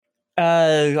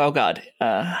Oh god.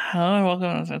 Hello,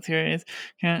 welcome to the series.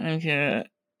 Okay.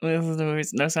 This is the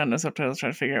movies. No sound, no subtitles.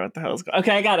 Trying to figure out what the hell is going.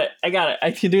 Okay, I got it.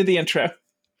 I can do the intro.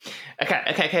 Okay.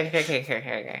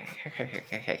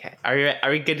 Are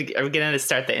we good? Are we going to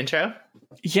start the intro?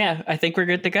 Yeah, I think we're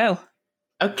good to go.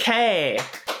 Okay.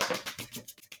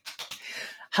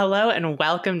 Hello and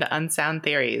welcome to Unsound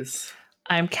Theories.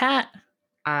 I'm Kat.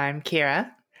 I'm Kira.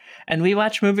 And we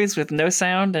watch movies with no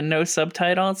sound and no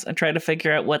subtitles and try to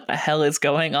figure out what the hell is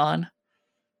going on.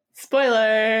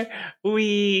 Spoiler!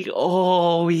 We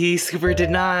super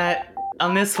did not.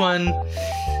 On this one,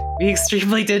 we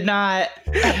extremely did not.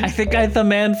 I think the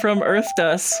man from Earth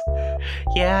does.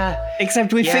 Yeah.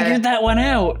 Except we figured that one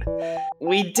out.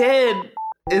 We did,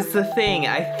 is the thing.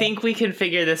 I think we can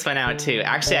figure this one out too.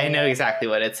 Actually, I know exactly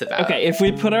what it's about. Okay, if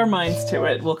we put our minds to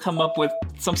it, we'll come up with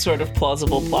some sort of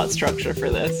plausible plot structure for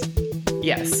this.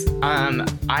 Yes.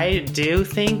 I do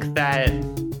think that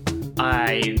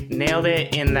I nailed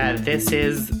it in that this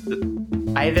is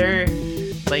either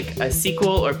like a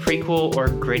sequel or prequel or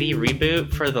gritty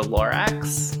reboot for the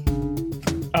Lorax.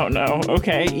 Oh no.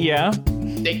 Okay, yeah.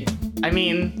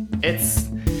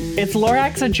 It's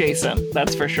Lorax adjacent,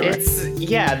 that's for sure.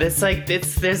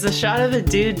 There's a shot of a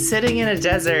dude sitting in a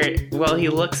desert while he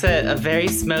looks at a very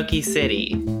smoky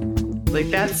city.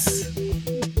 Like that's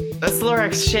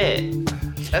Lorax shit.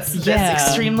 That's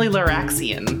extremely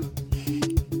Loraxian.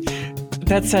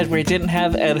 That said, we didn't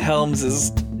have Ed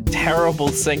Helms' terrible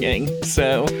singing,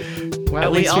 so...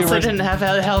 Well, we also didn't have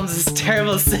Ed Helms'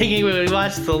 terrible singing when we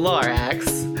watched The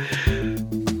Lorax.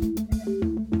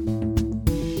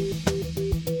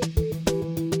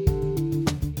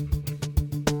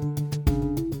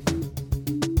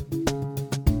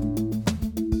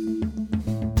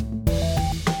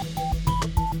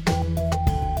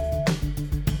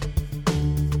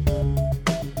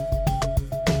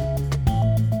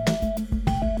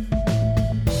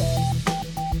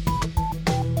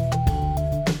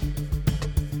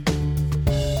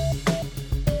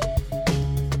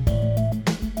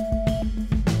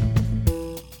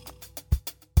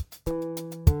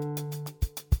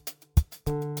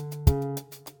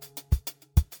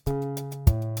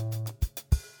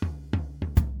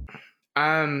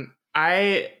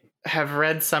 I have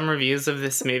read some reviews of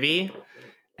this movie,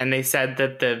 and they said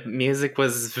that the music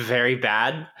was very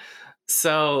bad.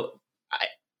 So,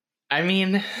 I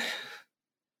mean...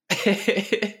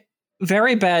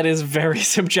 Very bad is very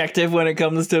subjective when it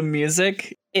comes to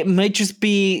music. It might just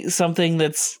be something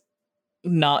that's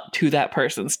not to that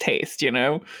person's taste, you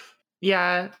know?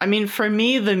 Yeah, I mean, for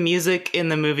me, the music in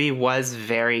the movie was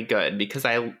very good because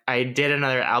I did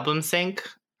another album sync.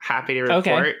 Happy to report.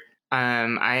 Okay.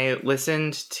 I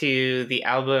listened to the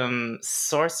album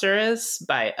Sorceress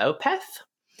by Opeth,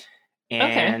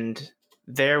 and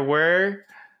there were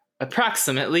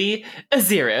approximately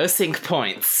 0 sync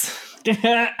points.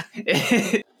 Yeah,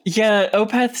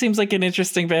 Opeth seems like an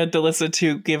interesting band to listen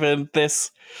to given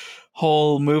this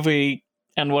whole movie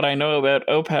and what I know about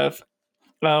Opeth.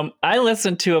 I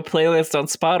listened to a playlist on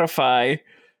Spotify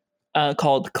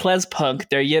called Klezpunk.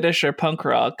 They're Yiddish or punk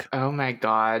rock. Oh my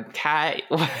god, Kat,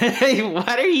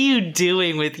 what are you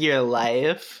doing with your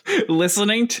life?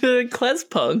 Listening to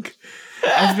Klezpunk.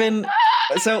 I've been...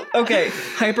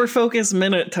 hyperfocus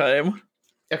minute time.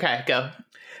 Okay, go.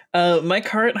 My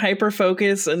current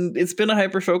hyperfocus, and it's been a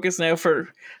hyperfocus now for,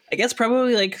 I guess,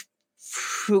 probably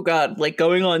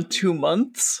going on 2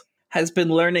 months, has been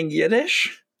learning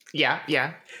Yiddish. Yeah.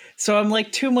 So I'm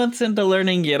 2 months into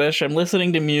learning Yiddish. I'm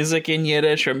listening to music in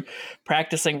Yiddish. I'm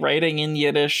practicing writing in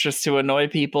Yiddish just to annoy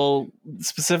people.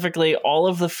 Specifically, all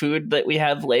of the food that we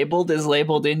have labeled is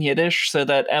labeled in Yiddish so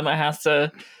that Emma has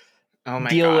to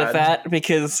deal with that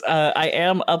because I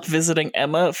am up visiting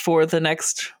Emma for the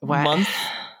next month.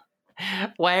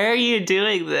 Why are you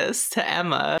doing this to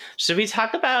Emma? Should we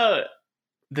talk about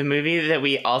the movie that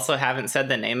we also haven't said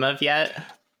the name of yet?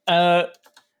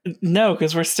 No,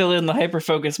 because we're still in the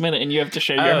hyperfocus minute and you have to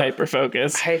share your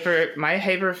hyperfocus. My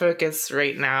hyperfocus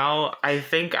right now, I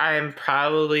think I'm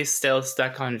probably still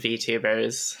stuck on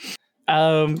VTubers.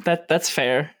 That's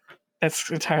fair.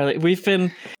 That's entirely... We've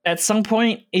been, at some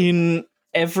point in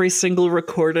every single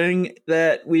recording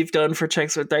that we've done for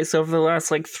Checks with Dice over the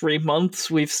last 3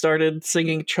 months, we've started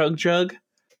singing Chug Jug.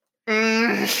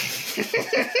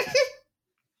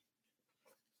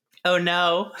 Oh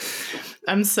no.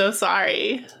 I'm so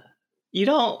sorry. You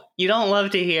don't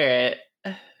love to hear it.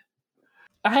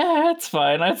 That's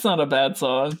fine. That's not a bad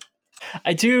song.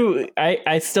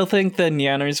 I still think the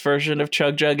Nyanners version of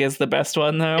Chug Jug is the best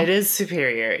one, though. It is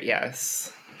superior,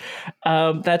 yes.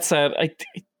 That said,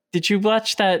 did you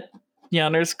watch that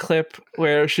Yanner's clip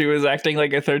where she was acting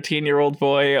like a 13-year-old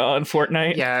boy on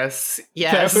Fortnite? Yes.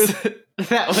 That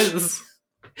That was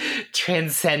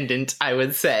transcendent, I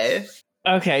would say.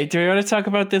 Okay, do we want to talk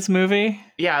about this movie?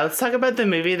 Yeah, let's talk about the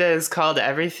movie that is called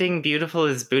Everything Beautiful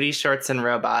is Booty Shorts and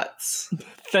Robots.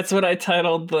 That's what I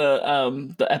titled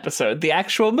the episode. The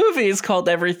actual movie is called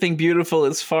Everything Beautiful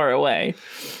is Far Away.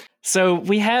 So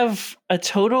we have a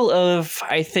total of,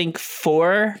 I think,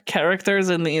 4 characters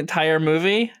in the entire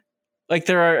movie. Like,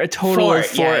 there are a total of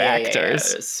 4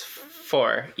 actors. Yeah, it's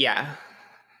 4, yeah.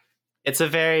 It's a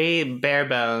very bare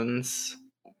bones.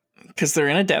 Because they're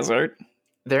in a desert.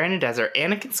 They're in a desert.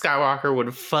 Anakin Skywalker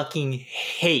would fucking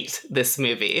hate this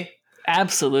movie.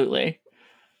 Absolutely.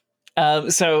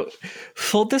 So,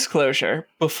 full disclosure,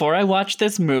 before I watched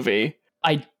this movie,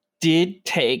 I did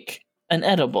take an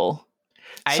edible.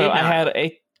 I had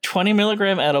a 20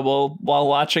 milligram edible while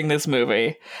watching this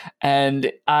movie,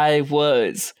 and I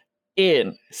was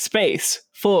in space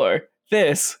for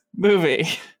this movie.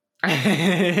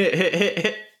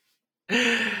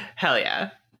 Hell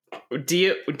yeah. Do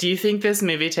you think this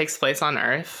movie takes place on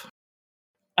Earth?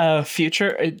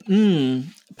 Future,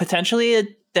 potentially a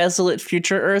desolate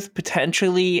future Earth,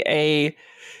 potentially a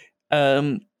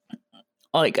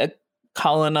like a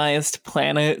colonized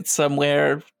planet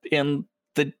somewhere in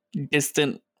the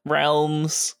distant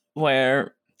realms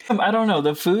where I don't know.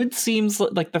 The food seems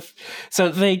like so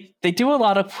they do a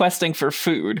lot of questing for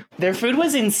food. Their food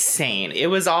was insane. It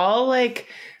was all like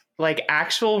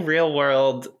actual real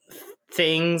world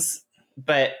things,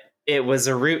 but it was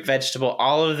a root vegetable.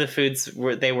 All of the foods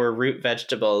were root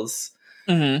vegetables.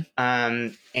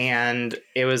 Mm-hmm. And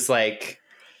it was like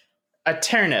a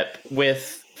turnip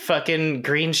with fucking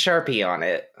green Sharpie on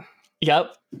it.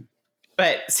 Yep.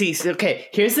 But see, okay,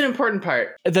 here's an important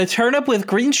part. The turnip with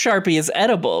green Sharpie is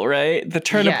edible, right? The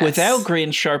turnip Yes. without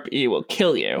green Sharpie will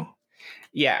kill you.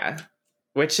 Yeah.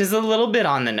 Which is a little bit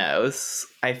on the nose,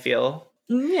 I feel.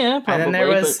 Yeah, probably. And then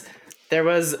there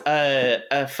was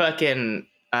a fucking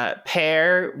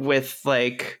pear with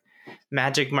like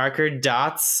magic marker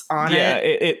dots on it. Yeah,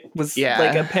 it was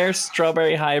like a pear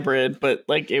strawberry hybrid, but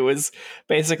like it was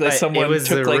basically someone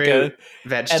took like a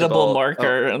vegetable edible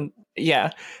marker and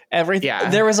everything. Yeah.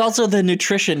 There was also the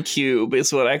nutrition cube,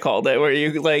 is what I called it, where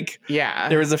you like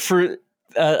there was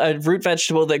a root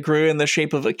vegetable that grew in the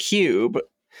shape of a cube.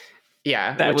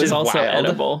 Yeah, that was also wild.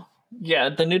 edible. Yeah,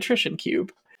 the nutrition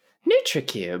cube.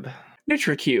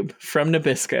 NutriCube from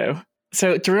Nabisco.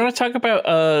 So, do we want to talk about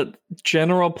a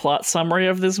general plot summary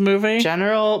of this movie?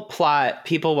 General plot: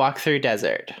 people walk through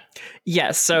desert.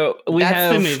 Yes. So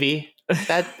that's the movie.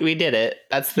 That we did it.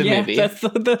 That's the movie. That's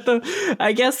the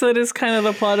I guess that is kind of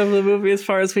the plot of the movie as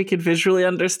far as we could visually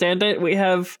understand it. We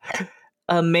have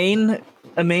a main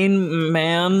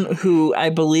man who I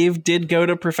believe did go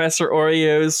to Professor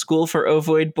Oreo's school for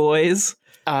ovoid boys.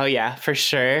 Oh yeah, for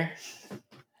sure.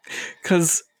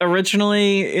 Because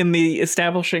originally in the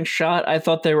establishing shot, I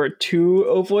thought there were 2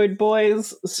 ovoid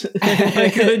boys.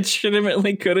 I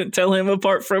legitimately couldn't tell him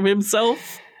apart from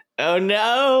himself. Oh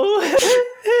no!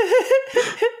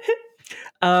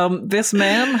 This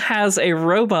man has a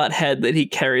robot head that he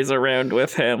carries around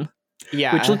with him.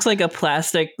 Yeah. Which looks like a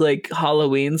plastic like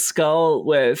Halloween skull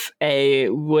with a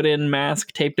wooden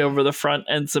mask taped over the front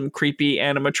and some creepy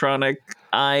animatronic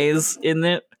eyes in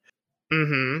it.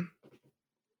 Mm-hmm.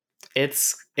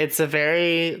 It's a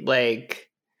very like,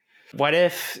 what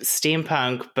if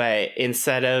steampunk, but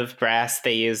instead of brass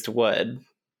they used wood.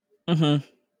 Mm-hmm.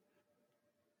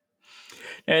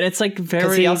 And it's like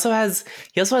very. He also has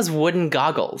wooden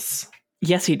goggles.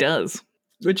 Yes, he does,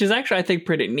 which is actually I think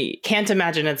pretty neat. Can't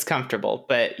imagine it's comfortable,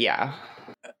 but yeah.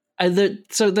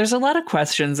 So there's a lot of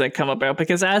questions that come about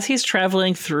because as he's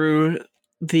traveling through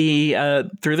the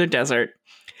desert,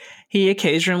 he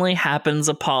occasionally happens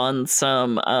upon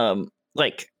some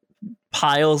like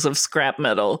piles of scrap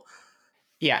metal.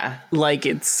 Yeah. Like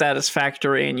it's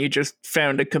Satisfactory and you just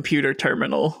found a computer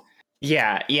terminal.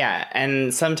 Yeah.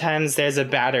 And sometimes there's a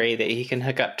battery that he can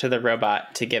hook up to the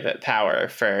robot to give it power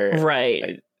for...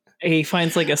 Right. He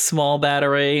finds like a small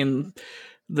battery and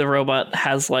the robot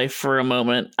has life for a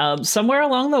moment. Somewhere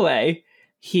along the way,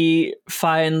 he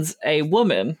finds a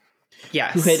woman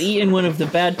who had eaten one of the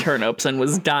bad turnips and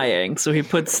was dying. So he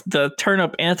puts the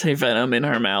turnip antivenom in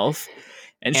her mouth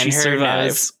and she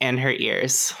survives. And her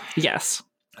ears. Yes.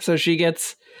 So she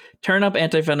gets turnip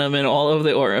antivenom in all of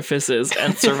the orifices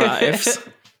and survives.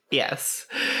 Yes.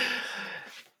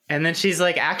 And then she's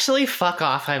like, actually, fuck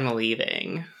off, I'm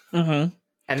leaving. Mm-hmm.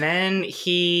 And then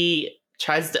he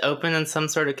tries to open in some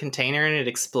sort of container and it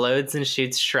explodes and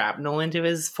shoots shrapnel into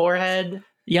his forehead.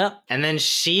 Yep. And then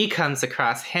she comes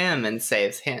across him and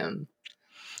saves him.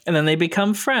 And then they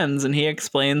become friends, and he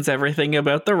explains everything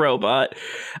about the robot.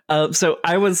 So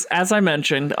I was, as I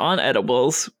mentioned, on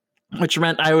edibles, which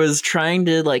meant I was trying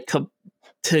to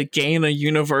to gain a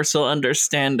universal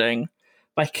understanding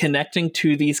by connecting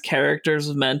to these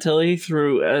characters mentally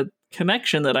through a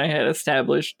connection that I had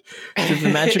established through the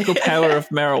magical power of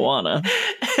marijuana.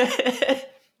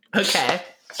 Okay.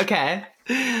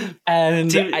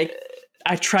 And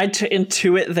I tried to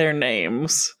intuit their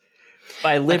names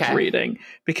by lip reading,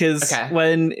 because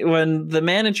when the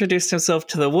man introduced himself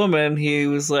to the woman, he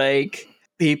was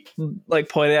he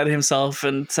pointed at himself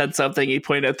and said something. He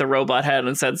pointed at the robot head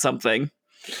and said something.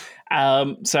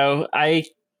 So I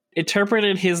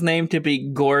interpreted his name to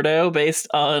be Gordo based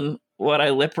on what I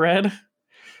lip read.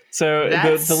 So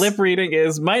the lip reading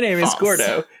is, my name is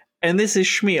Gordo, and this is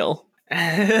Schmiel.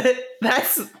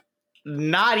 That's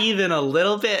not even a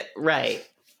little bit right.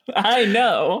 I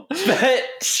know. But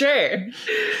sure.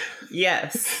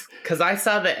 Yes. Because I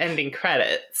saw the ending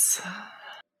credits.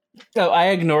 Oh, I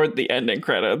ignored the ending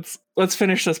credits. Let's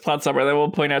finish this plot summary, then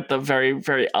we'll point out the very,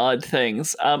 very odd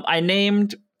things. I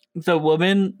named the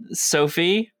woman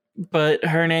Sophie, but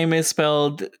her name is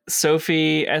spelled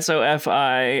Sophie,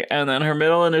 Sofi, and then her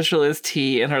middle initial is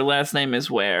T, and her last name is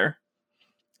Ware.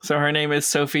 So her name is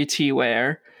Sophie T.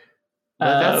 Ware.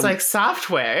 Well, that's like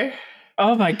software.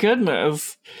 Oh my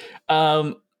goodness.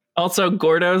 Also,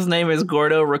 Gordo's name is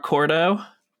Gordo Ricordo.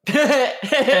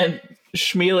 And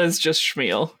Schmiel is just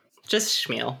Schmiel. Just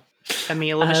Schmiel. A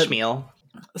meal of a Schmiel.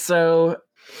 So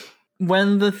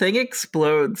when the thing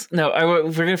explodes... No,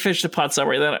 we're going to finish the plot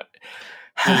summary. Then.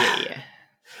 Yeah.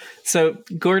 So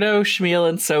Gordo, Schmiel,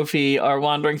 and Sophie are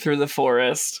wandering through the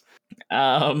forest.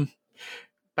 By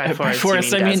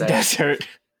forest, I mean desert.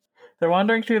 They're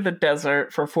wandering through the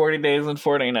desert for 40 days and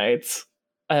 40 nights.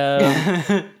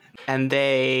 And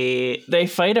they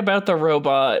fight about the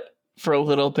robot for a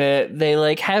little bit.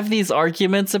 They have these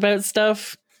arguments about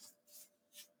stuff.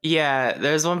 Yeah,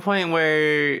 there's one point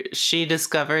where she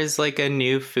discovers a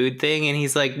new food thing, and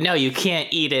he's like, no, you can't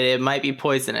eat it. It might be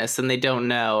poisonous, and they don't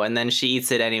know. And then she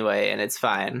eats it anyway, and it's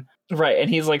fine. Right, and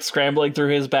he's scrambling through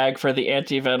his bag for the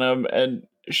anti-venom, and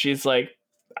she's like,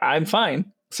 I'm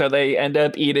fine. So they end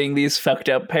up eating these fucked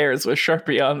up pears with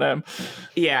Sharpie on them.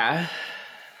 Yeah.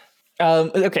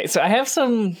 Okay, so I have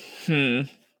some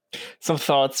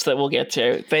thoughts that we'll get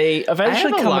to. They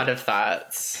eventually I have a lot of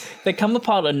thoughts. They come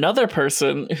upon another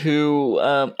person who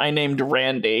I named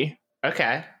Randy.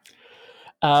 Okay.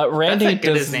 Randy That's as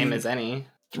good his name as any.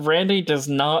 Randy does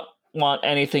not want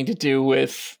anything to do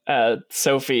with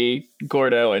Sophie,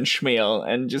 Gordo, and Schmiel,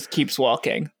 and just keeps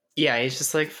walking. Yeah, he's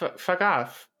just like, fuck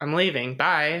off. I'm leaving.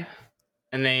 Bye.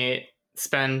 And they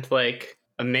spend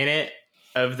a minute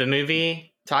of the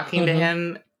movie talking to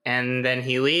him, and then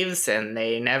he leaves, and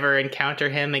they never encounter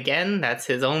him again. That's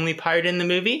his only part in the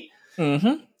movie.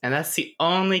 Mm-hmm. And that's the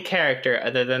only character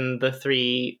other than the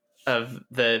three of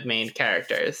the main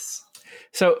characters.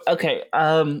 So, okay.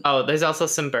 There's also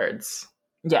some birds.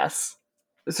 Yes.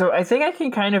 So I think I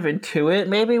can kind of intuit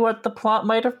maybe what the plot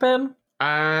might have been.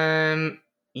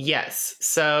 Yes.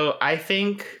 So I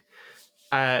think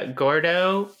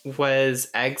Gordo was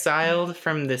exiled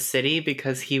from the city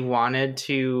because he wanted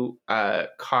to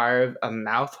carve a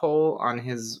mouth hole on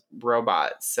his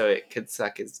robot so it could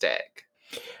suck his dick.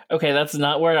 Okay, that's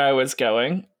not where I was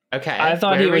going. Okay. I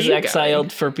thought he was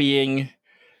exiled for being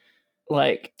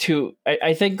I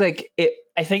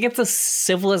think it's a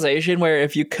civilization where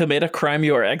if you commit a crime,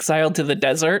 you are exiled to the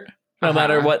desert, no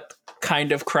matter what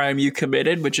kind of crime you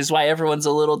committed, which is why everyone's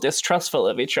a little distrustful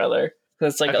of each other.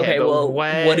 It's okay, well,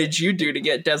 what did you do to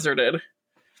get deserted?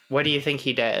 What do you think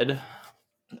he did?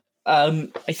 I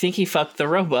think he fucked the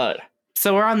robot.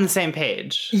 So we're on the same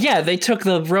page. Yeah, they took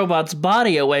the robot's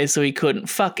body away so he couldn't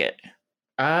fuck it.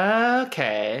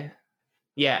 Okay.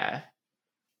 Yeah.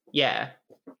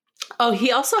 Oh,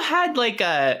 he also had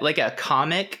a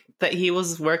comic that he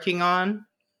was working on.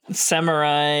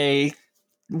 Samurai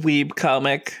weeb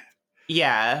comic.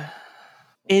 Yeah.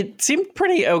 It seemed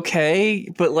pretty okay,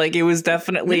 but it was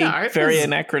definitely very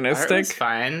anachronistic. Art was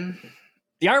fine.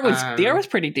 The art was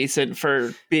pretty decent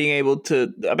for being able to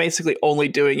basically only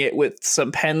doing it with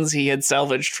some pens he had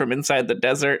salvaged from inside the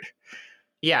desert.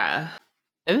 Yeah.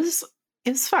 It was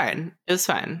fine. It was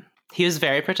fine. He was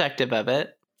very protective of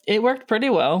it. It worked pretty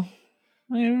well.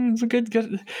 It was a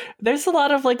good. There's a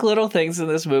lot of little things in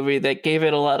this movie that gave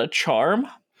it a lot of charm.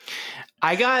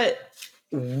 I got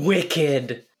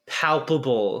wicked,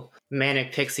 palpable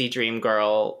manic pixie dream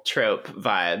girl trope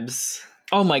vibes.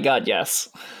 Oh my god, yes.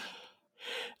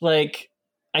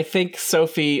 I think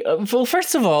Sophie. Well,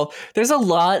 first of all, there's a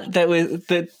lot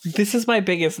that this is my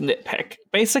biggest nitpick.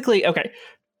 Basically, okay.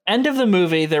 End of the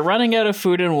movie, they're running out of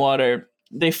food and water.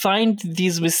 They find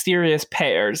these mysterious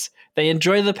pears. They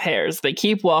enjoy the pears. They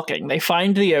keep walking. They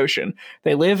find the ocean.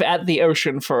 They live at the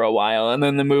ocean for a while, and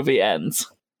then the movie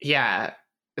ends. Yeah.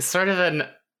 It's sort of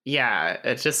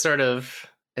it's just sort of,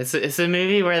 it's a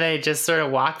movie where they just sort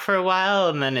of walk for a while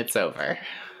and then it's over.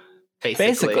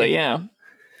 Basically, yeah.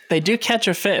 They do catch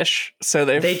a fish, so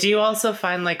they do also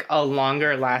find like a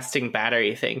longer lasting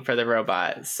battery thing for the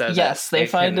robot. So yes, they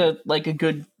find a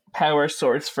good power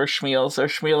source for Shmuel, so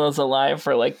Shmuel is alive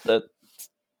for like the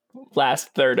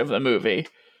last third of the movie.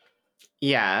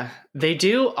 Yeah, they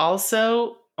do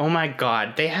also. Oh my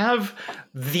god, they have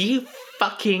the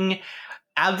fucking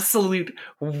absolute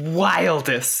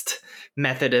wildest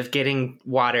method of getting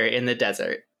water in the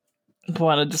desert.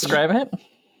 Want to describe it?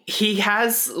 He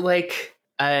has like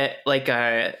a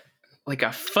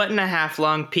 1.5 foot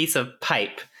long piece of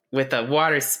pipe with a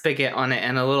water spigot on it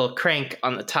and a little crank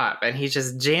on the top, and he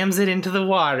just jams it into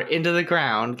the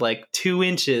ground like 2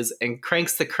 inches and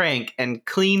cranks the crank, and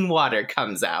clean water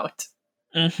comes out.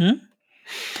 Mm-hmm.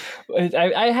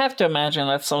 I have to imagine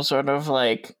that's some sort of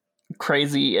like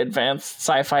crazy advanced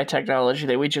sci-fi technology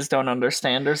that we just don't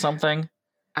understand or something.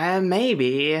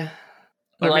 Maybe.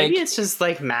 Or maybe it's just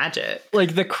like magic.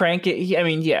 Like the crank,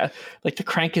 like the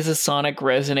crank is a sonic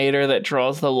resonator that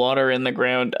draws the water in the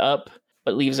ground up,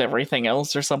 but leaves everything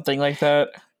else or something like that.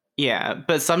 Yeah,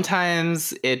 but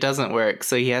sometimes it doesn't work,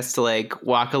 so he has to like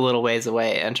walk a little ways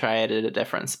away and try it at a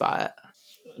different spot.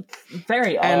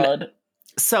 Very odd.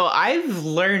 So I've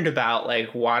learned about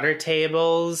like water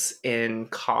tables in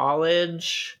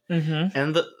college,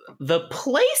 and the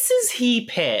places he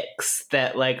picks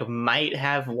that like might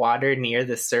have water near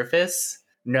the surface,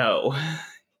 no,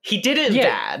 he did it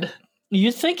bad.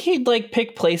 You'd think he'd like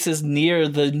pick places near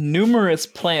the numerous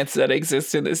plants that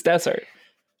exist in this desert.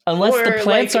 Unless the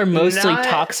plants are mostly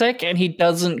toxic and he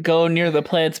doesn't go near the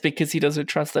plants because he doesn't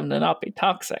trust them to not be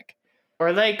toxic.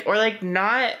 Or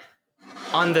not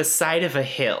on the side of a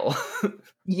hill.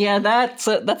 Yeah, that's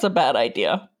a bad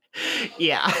idea.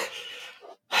 Yeah.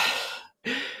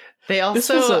 They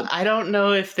also, I don't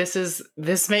know if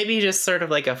this may be just sort of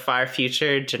like a far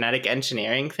future genetic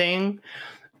engineering thing,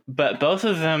 but both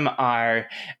of them are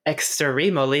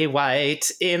extremely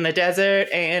white in the desert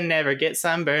and never get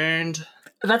sunburned.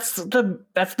 That's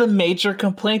the major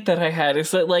complaint that I had,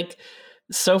 is that like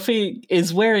Sophie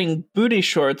is wearing booty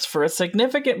shorts for a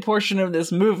significant portion of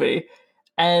this movie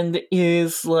and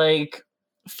is like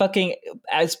fucking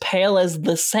as pale as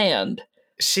the sand.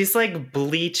 She's like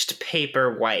bleached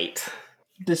paper white.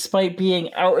 Despite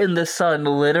being out in the sun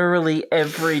literally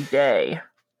every day.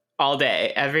 All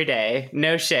day, every day.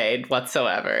 No shade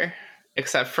whatsoever.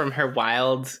 Except from her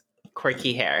wild,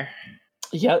 quirky hair.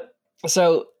 Yep.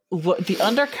 So the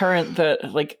undercurrent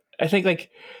that, like, I think, like,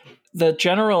 the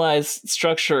generalized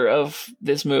structure of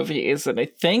this movie is that I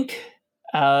think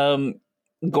Gordo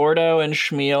and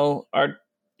Shmuel are...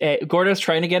 Gordo's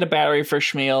trying to get a battery for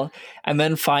Shmuel and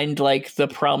then find, like, the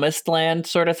promised land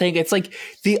sort of thing. It's, like,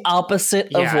 the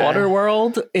opposite of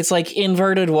Waterworld. It's, like,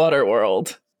 inverted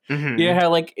Waterworld. Mm-hmm. You know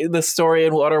how, like, the story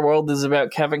in Waterworld is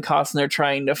about Kevin Costner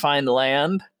trying to find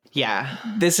land? Yeah.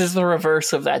 This is the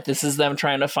reverse of that. This is them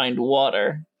trying to find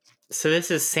water. So this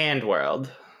is Sand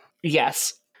World.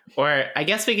 Yes. Or I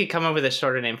guess we could come up with a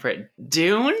shorter name for it.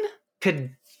 Dune? Could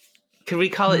we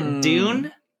call it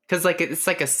Dune? Because like it's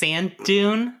like a sand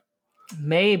dune?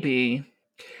 Maybe.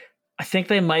 I think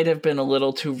they might have been a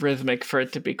little too rhythmic for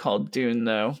it to be called Dune,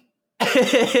 though.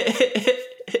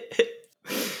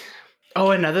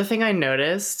 Oh, another thing I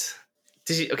noticed.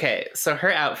 Okay, so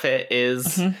her outfit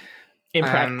is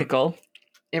impractical.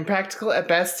 Impractical at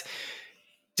best.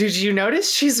 Did you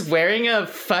notice she's wearing a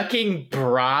fucking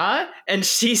bra and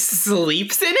she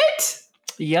sleeps in it?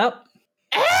 Yep.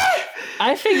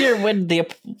 I figure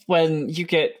when you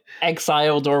get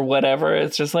exiled or whatever,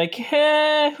 it's just like,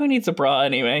 who needs a bra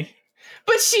anyway?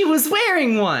 But she was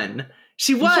wearing one.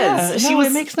 She was. Yeah,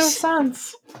 it makes no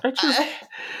sense. And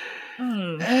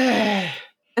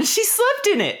she slept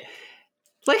in it.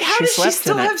 Like, how does she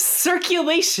still have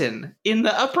circulation in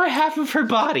the upper half of her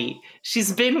body?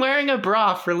 She's been wearing a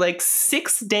bra for like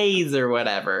 6 days or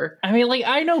whatever. I mean, like,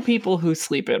 I know people who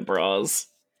sleep in bras.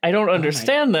 I don't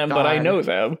understand them, but I know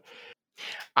them.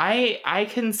 I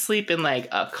can sleep in like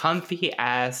a comfy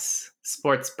ass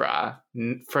sports bra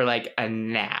for like a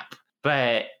nap,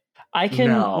 but I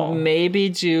can maybe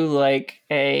do like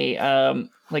a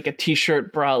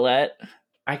t-shirt bralette.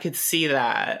 I could see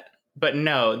that. But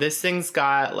no, this thing's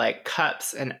got like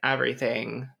cups and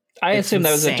everything. I assume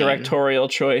that was a directorial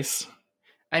choice.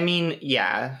 I mean,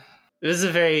 yeah. It was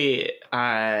a very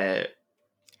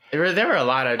There were a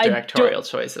lot of directorial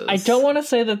choices. I don't want to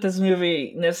say that this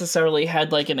movie necessarily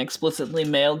had like an explicitly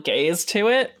male gaze to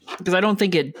it, because I don't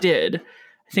think it did.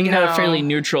 I think it had a fairly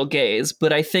neutral gaze,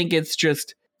 but I think it's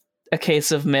just a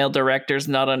case of male directors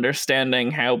not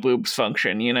understanding how boobs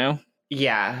function, you know?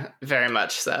 Yeah, very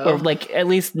much so. Or like at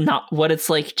least not what it's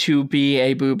like to be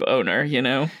a boob owner, you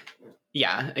know?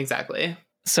 Yeah, exactly.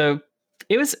 So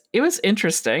it was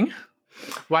interesting.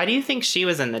 Why do you think she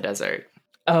was in the desert?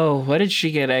 Oh, what did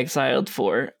she get exiled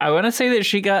for? I want to say that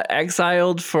she got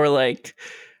exiled for like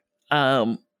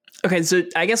okay, so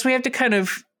I guess we have to kind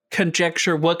of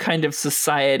conjecture what kind of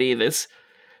society this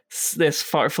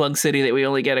far-flung city that we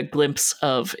only get a glimpse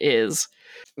of is.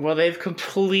 Well, they've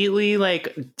completely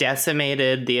like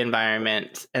decimated the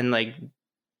environment and like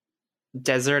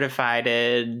desertified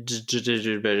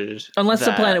it. Unless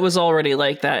the planet was already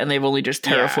like that and they've only just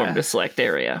terraformed a select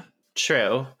area.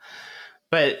 True.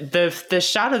 But the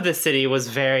shot of the city was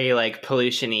very like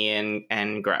pollution-y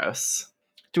and gross.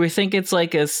 Do we think it's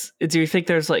like do you think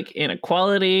there's like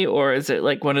inequality, or is it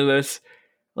like one of those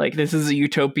like this is a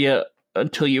utopia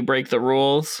until you break the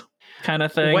rules kind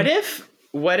of thing?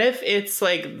 What if it's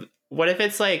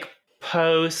like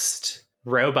post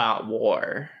robot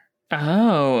war?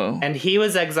 Oh. And he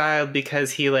was exiled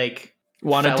because he like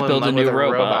wanted to build a new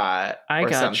robot. I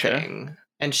gotcha.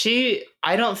 And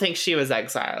I don't think she was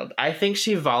exiled. I think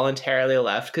she voluntarily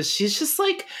left because she's just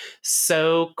like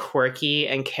so quirky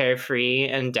and carefree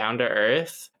and down to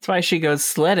earth. That's why she goes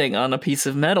sledding on a piece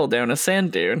of metal down a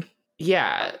sand dune.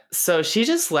 Yeah. So she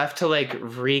just left to like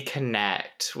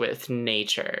reconnect with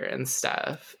nature and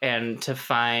stuff and to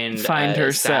find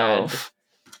herself.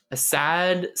 A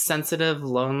sad, sensitive,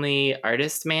 lonely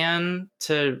artist man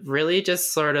to really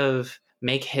just sort of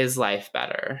make his life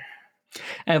better.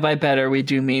 And by better, we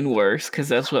do mean worse, because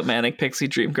that's what Manic Pixie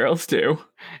Dream Girls do.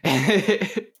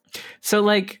 So,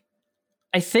 like,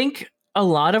 I think a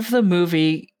lot of the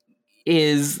movie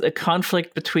is a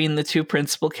conflict between the two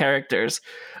principal characters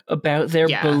about their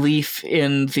belief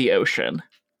in the ocean.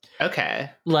 Okay.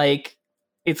 Like,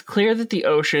 it's clear that the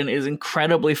ocean is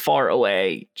incredibly far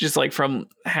away, just like from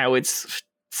how it's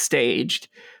staged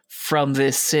from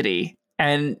this city.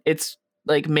 And it's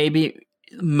like maybe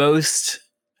most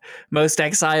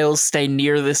exiles stay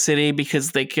near the city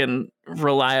because they can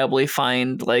reliably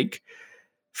find like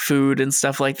food and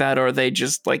stuff like that, or they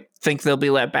just like think they'll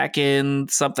be let back in,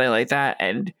 something like that.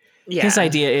 And his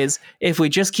idea is if we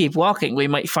just keep walking, we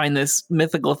might find this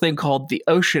mythical thing called the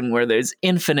ocean where there's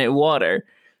infinite water.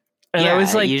 And I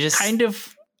was like kind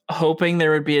of hoping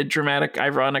there would be a dramatic,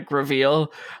 ironic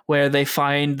reveal where they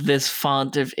find this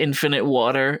font of infinite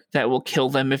water that will kill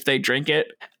them if they drink it.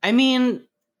 I mean,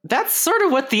 that's sort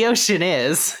of what the ocean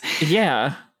is.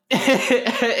 Yeah.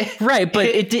 Right, but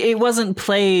it wasn't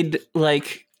played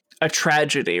like a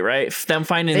tragedy, right? Them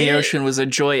finding the ocean was a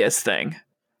joyous thing.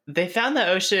 They found the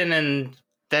ocean and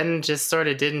then just sort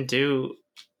of didn't do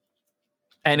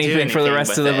anything for the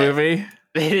rest of the movie.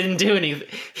 They didn't do anything.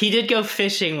 He did go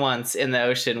fishing once in the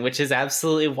ocean, which is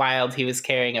absolutely wild. He was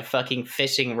carrying a fucking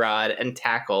fishing rod and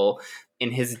tackle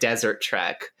in his desert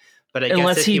trek. But I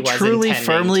unless guess he truly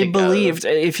firmly believed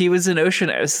if he was an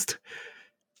oceanist.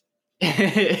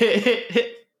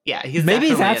 Yeah, he's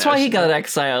maybe that's why he got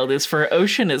exiled, is for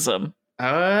oceanism.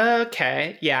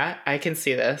 Okay, yeah, I can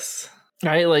see this.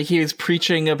 Right, like he was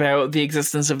preaching about the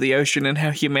existence of the ocean and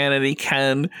how humanity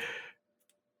can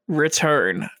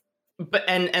return. But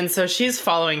and so she's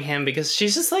following him because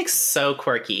she's just like so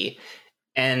quirky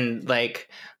and like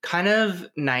kind of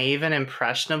naive and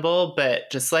impressionable,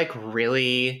 but just like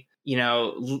really, you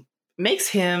know, makes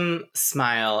him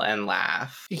smile and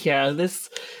laugh. Yeah, this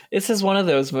is one of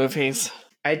those movies.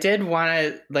 I did want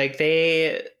to, like,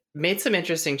 they made some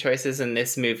interesting choices in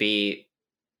this movie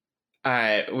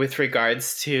with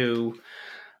regards to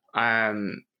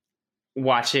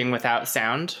watching without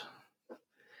sound.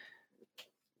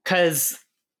 Because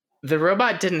the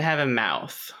robot didn't have a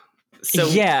mouth. So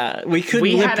yeah, we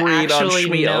couldn't lip read on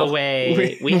Shmuel. No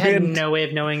way. We had no way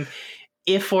of knowing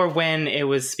if or when it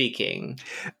was speaking.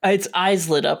 Its eyes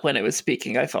lit up when it was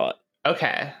speaking, I thought.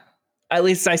 Okay. At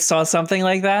least I saw something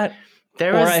like that.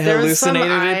 I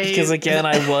hallucinated it because, again,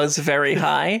 I was very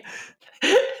high.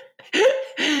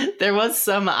 There was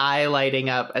some eye lighting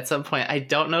up at some point. I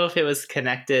don't know if it was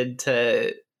connected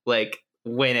to, like,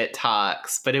 when it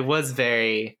talks, but it was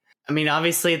very... I mean,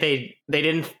 obviously, they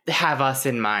didn't have us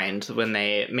in mind when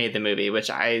they made the movie, which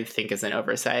I think is an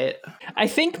oversight. I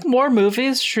think more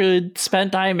movies should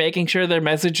spend time making sure their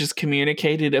message is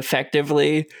communicated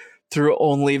effectively through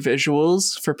only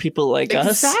visuals for people like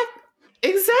us.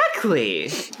 Exactly.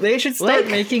 They should start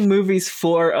Like- making movies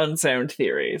for Unsound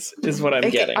Theories, is what I'm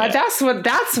getting at. That's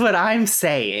what I'm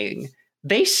saying.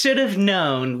 They should have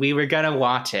known we were gonna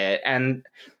watch it, and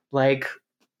like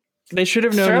They should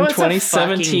have known Throw in us a fucking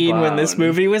 2017 when this bone.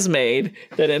 movie was made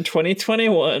that in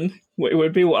 2021 we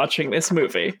would be watching this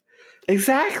movie.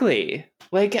 exactly.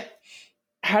 Like,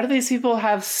 how do these people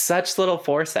have such little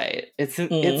foresight? It's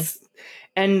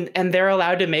and they're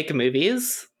allowed to make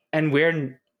movies, and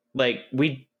we're like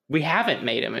we haven't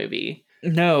made a movie.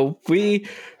 No, we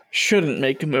shouldn't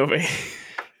make a movie.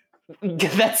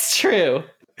 That's true.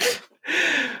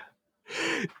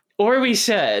 Or we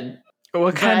should.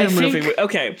 What kind I of movie? think-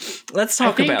 Okay, let's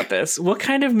talk think- about this. What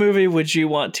kind of movie would you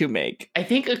want to make? I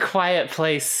think A Quiet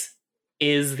Place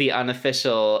is the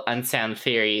unofficial Unsound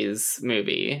Theories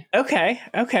movie. Okay,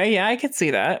 yeah, I could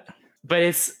see that. But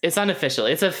it's unofficial.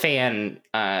 It's a fan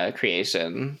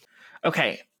creation.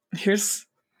 Okay,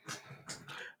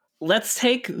 let's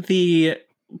take the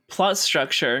plot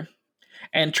structure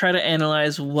and try to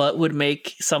analyze what would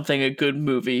make something a good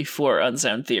movie for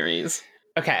Unsound Theories.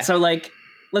 Okay. So, like,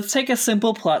 let's take a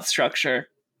simple plot structure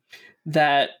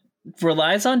that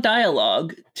relies on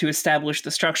dialogue to establish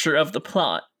the structure of the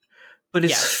plot, but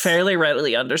is Yes. fairly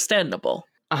readily understandable.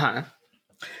 Uh-huh.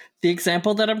 The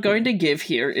example that I'm going to give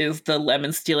here is the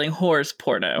lemon stealing whores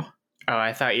porno. Oh,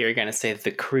 I thought you were going to say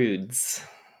The Croods.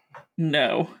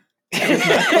 No. Why would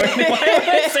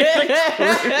I say the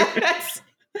Croods?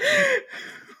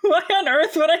 Why on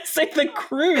earth would I say the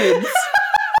Croods?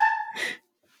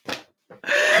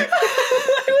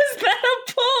 Why was that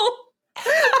a pull?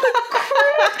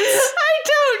 I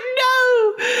don't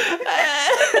know.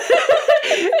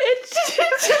 It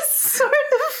just sort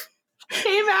of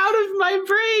came out of my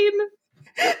brain.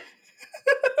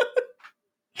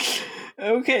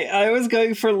 Okay, I was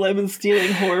going for lemon stealing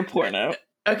whore porno.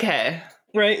 Okay.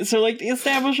 Right, so like the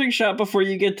establishing shot before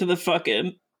you get to the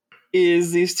fucking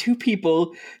is these two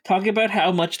people talking about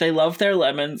how much they love their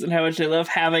lemons and how much they love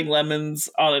having lemons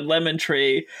on a lemon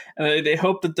tree, and they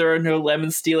hope that there are no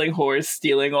lemon stealing whores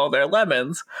stealing all their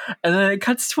lemons. And then it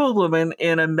cuts to a woman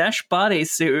in a mesh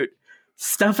bodysuit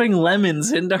stuffing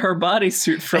lemons into her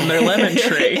bodysuit from their lemon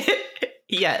tree.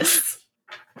 Yes.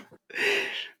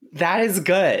 That is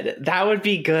good. That would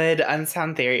be good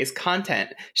Unsound Theories content.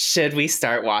 Should we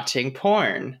start watching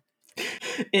porn?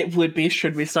 It would be,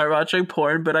 should we start watching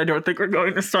porn, but I don't think we're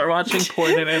going to start watching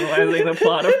porn and analyzing the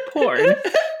plot of porn.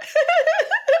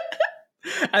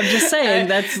 I'm just saying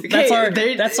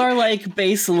that's our like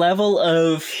base level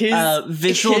of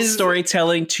visual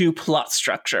storytelling to plot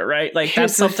structure, right? Like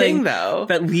that's something though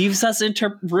that leaves us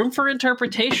room for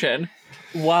interpretation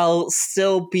while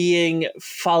still being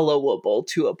followable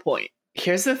to a point.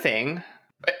 Here's the thing.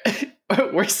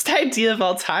 Worst idea of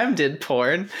all time did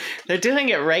porn. They're doing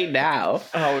it right now.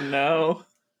 Oh no.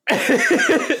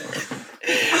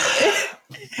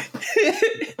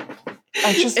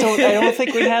 I don't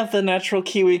think we have the natural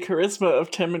Kiwi charisma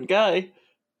of Tim and Guy.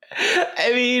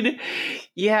 I mean,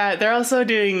 yeah, they're also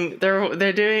doing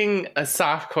they're doing a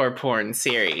softcore porn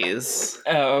series.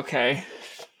 Oh, okay.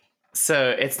 So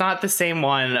it's not the same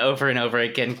one over and over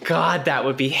again. God, that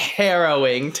would be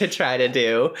harrowing to try to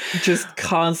do. Just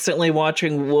constantly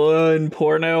watching one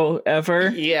porno ever?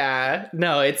 Yeah.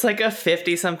 No, it's like a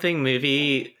 50-something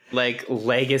movie, like,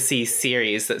 legacy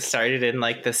series that started in,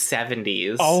 like, the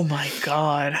 70s. Oh my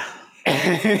god.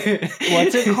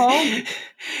 What's it called?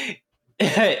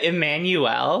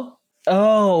 Emmanuel.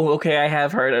 Oh, okay, I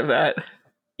have heard of that.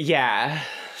 Yeah.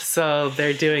 So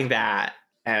they're doing that.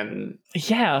 And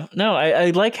yeah, no,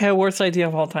 I like how Worst Idea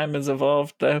of All Time has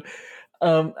evolved, though.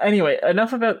 Anyway,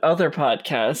 enough about other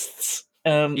podcasts.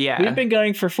 Yeah. We've been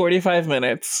going for 45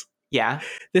 minutes. yeah.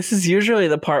 This is usually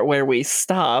the part where we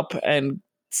stop and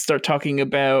start talking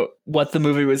about what the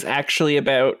movie was actually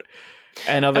about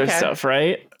and other Okay. stuff,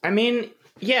 right? I mean,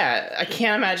 yeah, I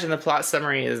can't imagine the plot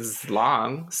summary is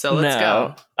long, so let's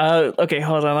go. Okay,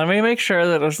 hold on. Let me make sure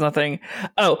that there's nothing.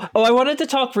 Oh, I wanted to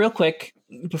talk real quick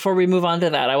before we move on to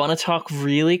that. I want to talk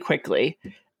really quickly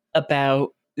about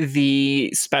the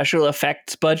special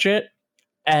effects budget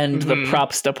and the Mhm.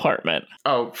 props department.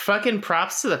 Oh, fucking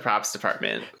props to the props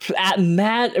department. At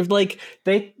Matt,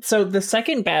 so the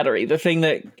second battery, the thing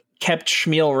that kept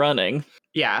Schmiel running,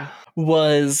 Yeah.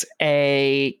 was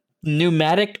a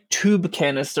pneumatic tube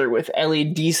canister with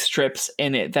LED strips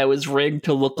in it that was rigged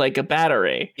to look like a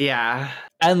battery. Yeah.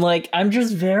 And like, I'm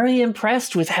just very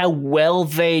impressed with how well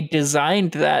they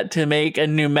designed that to make a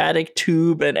pneumatic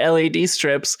tube and LED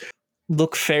strips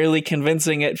look fairly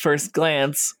convincing at first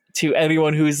glance. to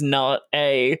anyone who's not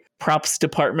a props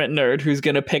department nerd who's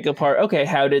going to pick apart, okay,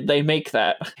 how did they make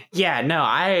that? Yeah, no,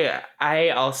 I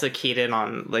also keyed in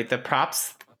on like the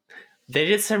props. They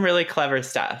did some really clever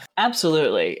stuff.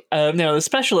 Absolutely. Now, the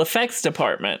special effects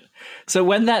department. So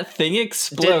when that thing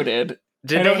exploded...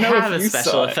 Did they have a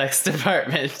special effects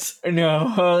department?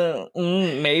 No,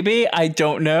 maybe. I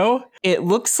don't know. It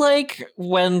looks like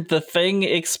when the thing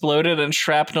exploded and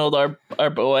shrapneled our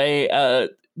boy,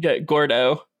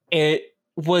 Gordo, it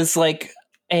was like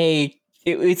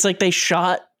it's like they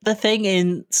shot the thing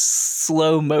in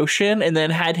slow motion and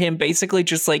then had him basically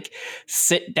just like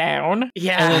sit down and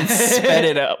then sped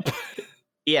it up.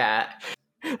 Yeah.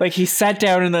 Like he sat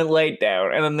down and then laid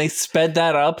down and then they sped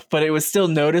that up, but it was still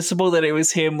noticeable that it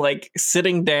was him like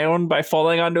sitting down by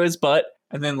falling onto his butt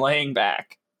and then laying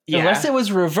back. Yeah. Unless it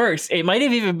was reversed. It might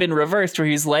have even been reversed where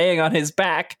he's laying on his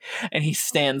back and he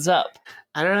stands up.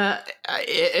 I don't know.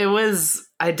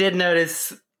 I did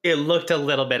notice it looked a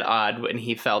little bit odd when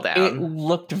he fell down. It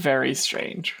looked very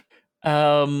strange.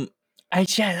 I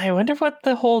wonder what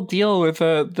the whole deal with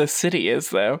the city is,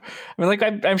 though. I mean, like,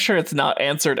 I'm sure it's not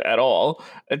answered at all.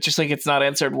 It's just like it's not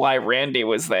answered why Randy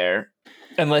was there.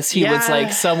 Unless he was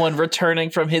like someone returning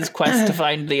from his quest to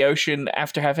find the ocean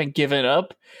after having given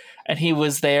up. And he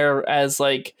was there as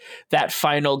like that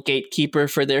final gatekeeper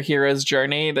for their hero's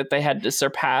journey that they had to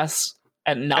surpass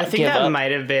and not give up. I think that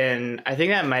might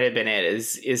have been it.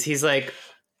 Is he's like,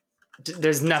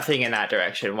 there's nothing in that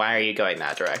direction. Why are you going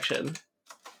that direction?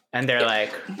 And they're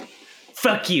like,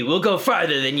 fuck you, we'll go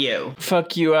farther than you.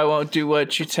 Fuck you, I won't do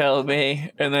what you tell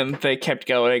me. And then they kept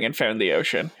going and found the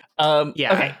ocean.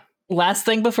 Okay. Last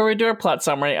thing before we do our plot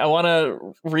summary, I want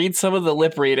to read some of the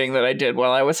lip reading that I did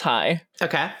while I was high.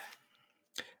 Okay.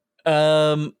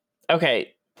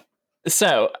 Okay.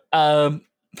 So, there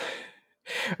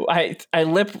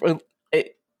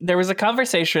was a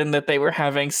conversation that they were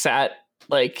having sat,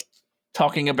 like,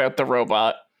 talking about the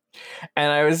robot.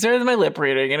 And I was doing my lip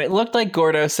reading, and it looked like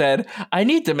Gordo said, I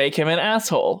need to make him an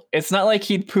asshole. It's not like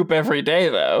he'd poop every day,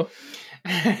 though.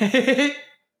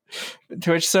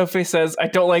 To which Sophie says, I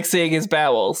don't like seeing his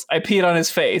bowels. I peed on his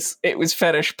face. It was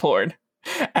fetish porn.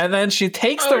 And then she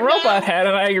takes the robot head,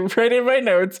 and I write in my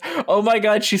notes, oh my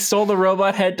god, she stole the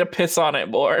robot head to piss on it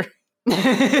more.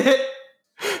 I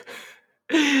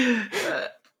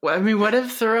mean, what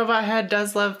if the robot head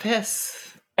does love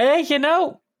piss? You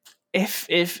know... If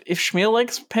Shmuel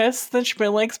likes piss, then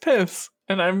Shmuel likes piss.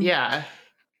 And I'm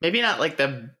maybe not like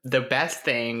the best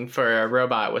thing for a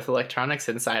robot with electronics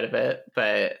inside of it,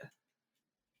 but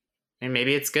I mean,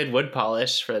 maybe it's good wood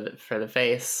polish for the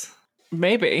face.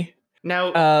 Maybe.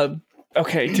 No.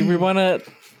 Okay, do we want to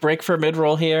break for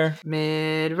mid-roll here?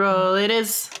 Mid-roll it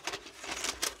is.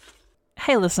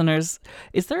 Hey listeners,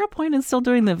 is there a point in still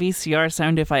doing the VCR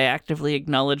sound if I actively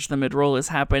acknowledge the mid-roll is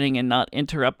happening and not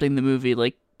interrupting the movie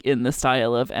like in the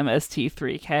style of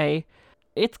MST3K?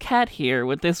 It's Kat here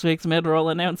with this week's mid-roll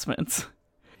announcements.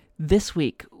 This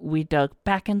week, we dug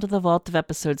back into the vault of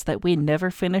episodes that we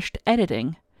never finished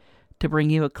editing to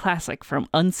bring you a classic from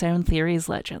Unsound Theories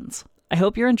Legends. I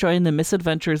hope you're enjoying the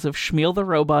misadventures of Shmuel the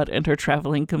Robot and her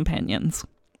traveling companions.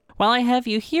 While I have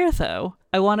you here, though,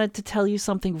 I wanted to tell you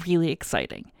something really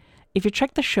exciting. If you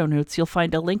check the show notes, you'll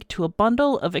find a link to a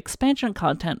bundle of expansion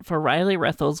content for Riley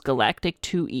Rethel's Galactic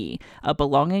 2E, a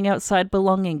belonging outside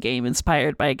belonging game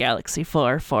inspired by Galaxy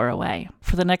 4 far away.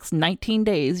 For the next 19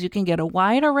 days, you can get a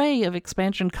wide array of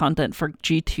expansion content for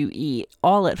G2E,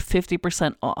 all at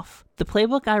 50% off. The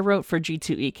playbook I wrote for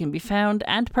G2E can be found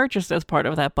and purchased as part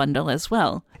of that bundle as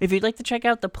well. If you'd like to check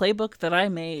out the playbook that I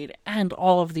made and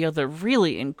all of the other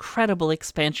really incredible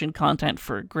expansion content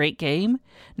for a great game,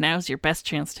 now's your best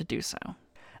chance to do so.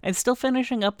 I'm still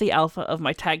finishing up the alpha of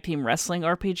my tag team wrestling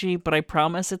RPG, but I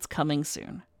promise it's coming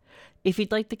soon. If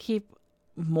you'd like to keep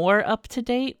more up to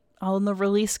date on the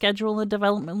release schedule and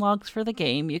development logs for the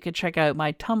game, you can check out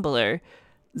my Tumblr,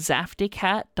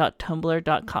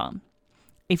 zaftycat.tumblr.com.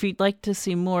 If you'd like to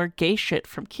see more gay shit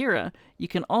from Kira, you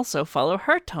can also follow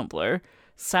her Tumblr,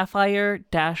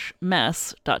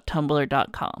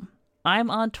 sapphire-mess.tumblr.com.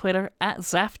 I'm on Twitter at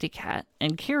Zaftycat,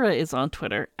 and Kira is on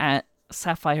Twitter at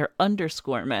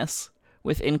sapphire_mess,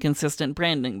 with inconsistent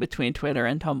branding between Twitter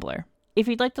and Tumblr. If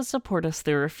you'd like to support us,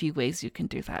 there are a few ways you can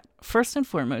do that. First and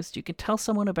foremost, you can tell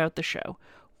someone about the show.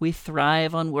 We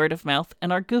thrive on word of mouth,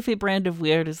 and our goofy brand of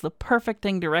weird is the perfect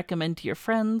thing to recommend to your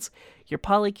friends, your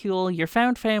polycule, your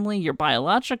found family, your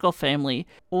biological family,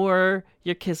 or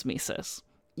your kismesis.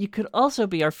 You could also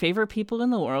be our favorite people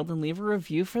in the world and leave a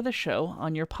review for the show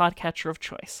on your podcatcher of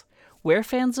choice. We're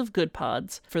fans of Good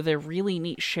Pods for their really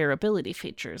neat shareability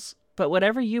features, but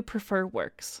whatever you prefer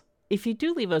works. If you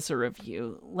do leave us a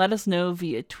review, let us know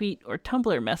via tweet or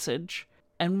Tumblr message,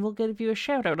 and we'll give you a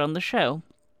shout out on the show.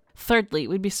 Thirdly,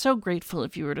 we'd be so grateful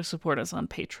if you were to support us on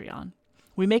Patreon.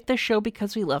 We make this show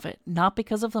because we love it, not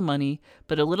because of the money,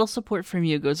 but a little support from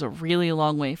you goes a really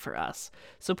long way for us,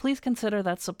 so please consider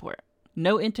that support.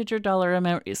 No integer dollar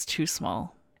amount is too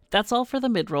small. That's all for the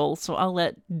mid-roll, so I'll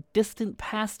let distant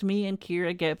past me and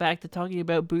Kira get back to talking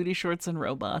about booty shorts and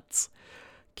robots.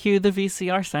 Cue the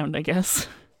VCR sound, I guess.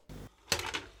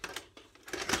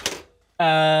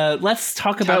 Let's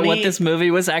talk about what this movie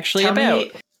was actually about.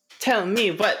 Tell me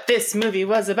what this movie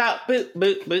was about. Boop,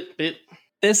 boop, boop, boop.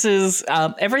 This is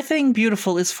Everything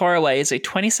Beautiful is Far Away is a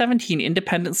 2017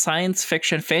 independent science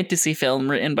fiction fantasy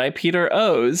film written by Peter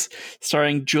O's,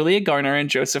 starring Julia Garner and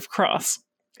Joseph Cross.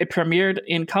 It premiered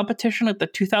in competition at the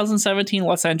 2017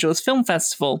 Los Angeles Film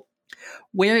Festival,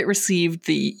 where it received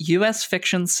the U.S.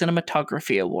 Fiction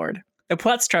Cinematography Award. The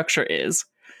plot structure is,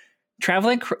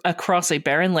 traveling across a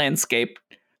barren landscape,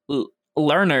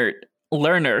 Lerner.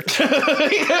 Sorry.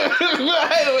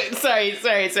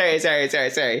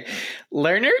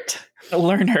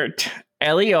 Lerner.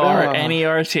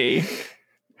 L-E-R-N-E-R-T.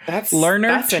 That's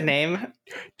a name.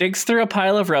 Digs through a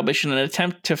pile of rubbish in an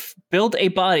attempt to build a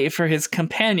body for his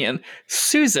companion,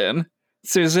 Susan.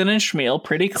 Susan and Schmiel,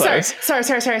 pretty close. Sorry.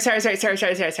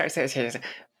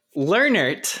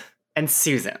 Lernert and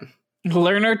Susan.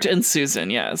 Lernert and Susan,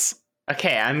 yes.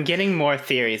 Okay, I'm getting more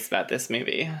theories about this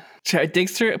movie.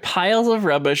 Digs through piles of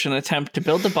rubbish in an attempt to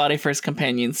build a body for his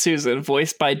companion, Susan,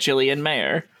 voiced by Jillian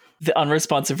Mayer, the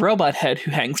unresponsive robot head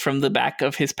who hangs from the back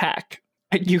of his pack.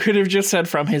 You could have just said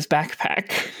from his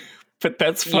backpack, but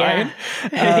that's fine.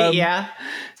 Yeah.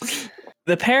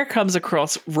 The pair comes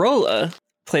across Rolla,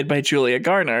 played by Julia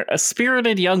Garner, a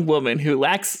spirited young woman who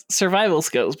lacks survival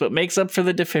skills but makes up for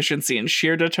the deficiency in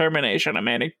sheer determination, a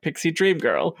manic pixie dream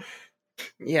girl.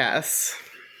 Yes.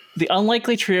 The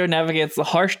unlikely trio navigates the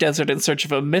harsh desert in search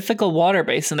of a mythical water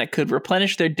basin that could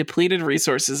replenish their depleted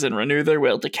resources and renew their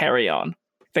will to carry on.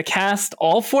 The cast,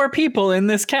 all four people in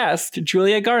this cast,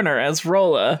 Julia Garner as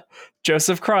Rolla,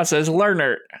 Joseph Cross as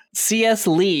Lerner, C.S.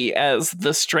 Lee as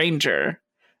the Stranger,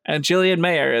 and Jillian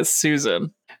Mayer as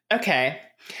Susan. Okay.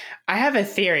 I have a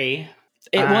theory.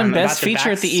 It won Best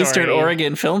Feature at the Eastern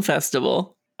Oregon Film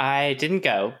Festival. I didn't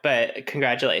go, but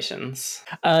congratulations.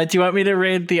 Do you want me to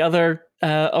read the other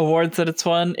awards that it's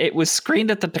won? It was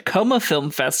screened at the Tacoma Film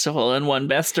Festival and won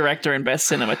Best Director and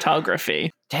Best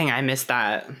Cinematography. Dang, I missed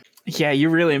that. Yeah, you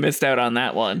really missed out on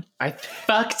that one. I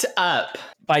fucked up.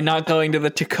 By not going to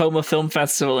the Tacoma Film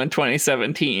Festival in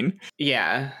 2017.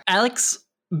 Yeah. Alex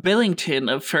Billington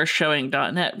of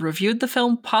FirstShowing.net reviewed the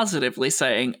film positively,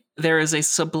 saying, "There is a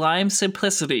sublime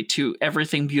simplicity to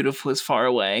Everything Beautiful is Far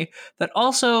Away that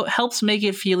also helps make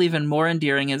it feel even more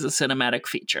endearing as a cinematic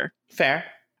feature." Fair.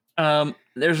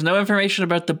 There's no information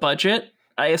about the budget.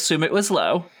 I assume it was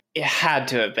low. It had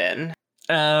to have been.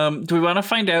 Do we want to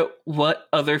find out what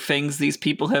other things these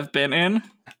people have been in?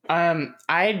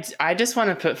 I just want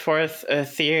to put forth a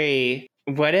theory.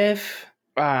 What if,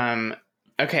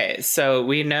 okay, so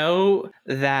we know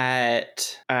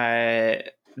that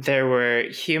there were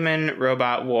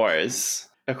human-robot wars,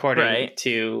 according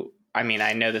to, I mean,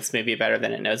 I know this movie better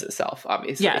than it knows itself,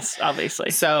 obviously. Yes,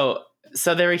 obviously. So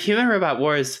there were human-robot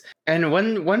wars, and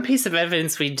one piece of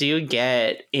evidence we do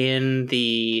get in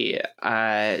the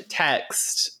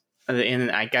text, in,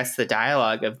 I guess, the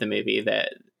dialogue of the movie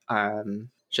that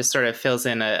just sort of fills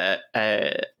in a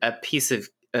piece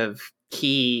of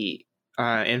key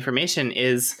information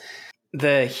is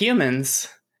the humans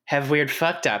have weird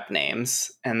fucked up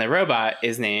names, and the robot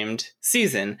is named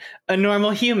Susan, a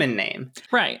normal human name.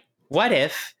 Right. What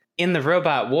if in the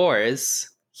robot wars,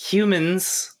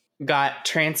 humans got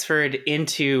transferred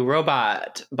into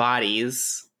robot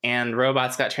bodies and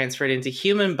robots got transferred into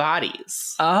human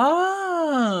bodies?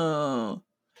 Oh.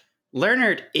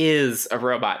 Lerner is a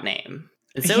robot name.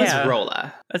 And so is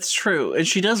Rolla. That's true. And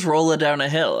she does roll it down a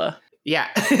hill. Yeah.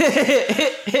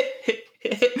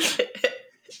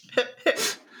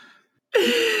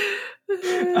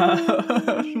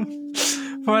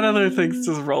 What other things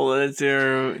does Rolla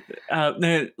do?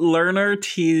 Lerner,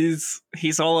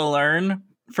 he's all alone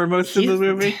for most of the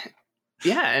movie.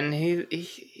 Yeah, and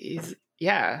he's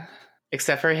yeah.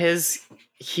 Except for his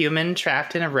human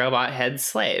trapped in a robot head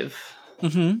slave.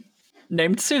 Mm-hmm.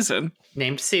 Named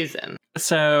Susan.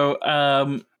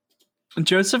 So,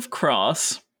 Joseph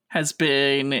Cross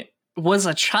was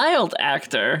a child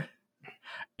actor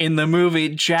in the movie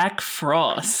Jack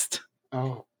Frost.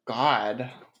 Oh,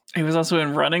 God. He was also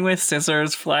in Running with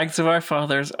Scissors, Flags of Our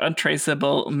Fathers,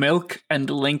 Untraceable, Milk, and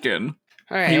Lincoln.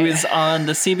 All right. He was on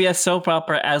the CBS soap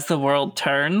opera As the World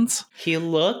Turns. He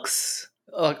looks.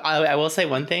 Look, I will say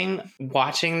one thing.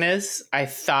 Watching this, I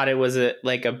thought it was a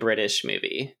British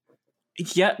movie.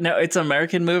 Yeah, no, it's an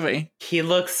American movie. He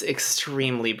looks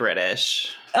extremely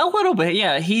British. A little bit,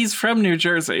 yeah. He's from New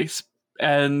Jersey,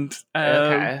 and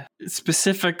Okay.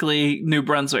 specifically New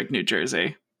Brunswick, New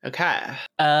Jersey. Okay.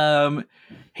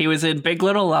 He was in Big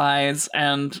Little Lies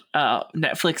and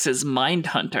Netflix's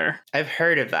Mindhunter. I've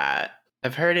heard of that.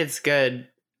 I've heard it's good.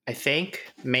 I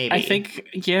think. Maybe. I think,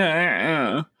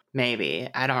 yeah. Maybe.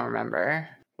 I don't remember.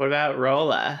 What about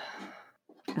Rolla?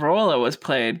 Rolla was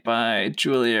played by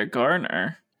Julia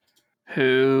Garner,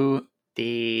 who...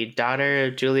 The daughter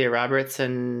of Julia Roberts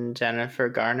and Jennifer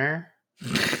Garner?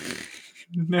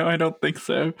 No, I don't think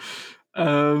so.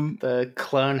 The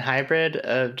clone hybrid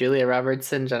of Julia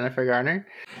Roberts and Jennifer Garner?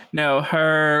 No,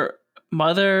 her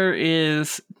mother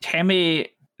is Tammy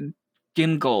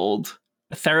Gingold,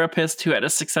 a therapist who had a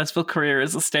successful career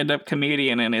as a stand-up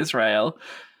comedian in Israel.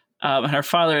 And her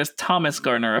father is Thomas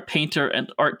Garner, a painter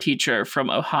and art teacher from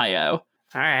Ohio.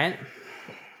 All right.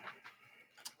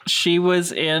 She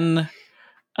was in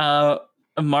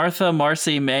Martha,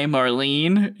 Marcy, May,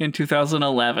 Marlene in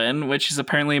 2011, which is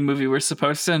apparently a movie we're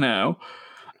supposed to know.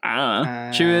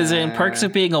 She was in Perks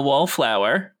of Being a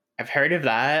Wallflower. I've heard of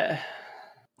that.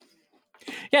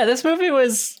 Yeah, this movie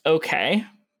was okay.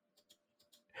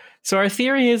 So our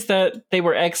theory is that they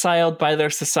were exiled by their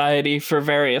society for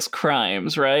various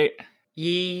crimes, right?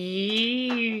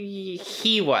 He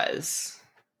was.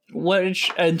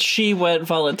 And she went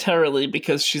voluntarily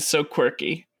because she's so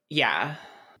quirky. Yeah.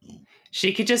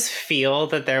 She could just feel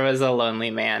that there was a lonely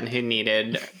man who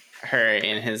needed her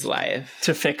in his life.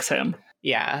 To fix him.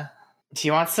 Yeah. Do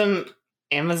you want some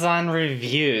Amazon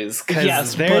reviews? Because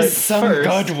yes, there's some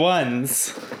good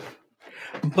ones.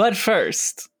 But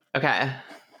first... Okay.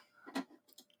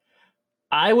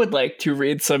 I would like to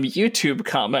read some YouTube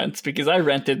comments because I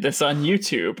rented this on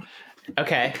YouTube.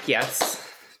 Okay, yes.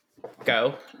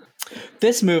 Go.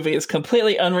 This movie is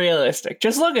completely unrealistic.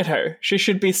 Just look at her. She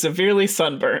should be severely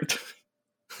sunburned.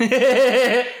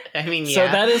 I mean, yeah. So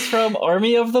that is from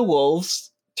Army of the Wolves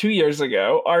 2 years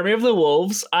ago. Army of the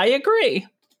Wolves, I agree.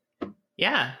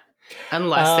 Yeah.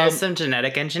 Unless there's some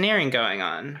genetic engineering going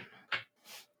on.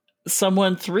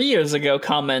 Someone 3 years ago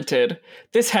commented,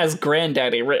 this has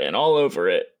Granddaddy written all over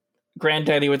it.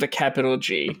 Granddaddy with a capital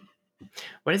G.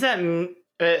 What does that mean?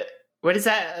 What does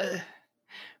that...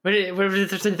 What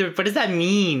does that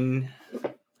mean?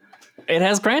 It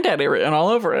has Granddaddy written all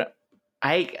over it.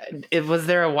 Was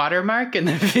there a watermark in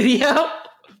the video?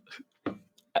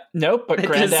 Nope, but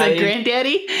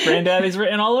Granddaddy? Granddaddy's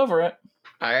written all over it.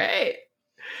 All right.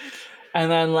 And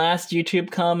then last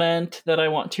YouTube comment that I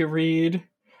want to read.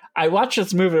 I watched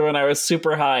this movie when I was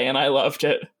super high and I loved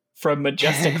it. From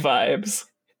Majestic Vibes.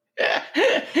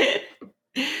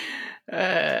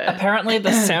 Apparently the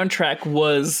soundtrack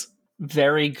was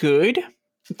very good.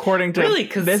 According to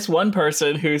this one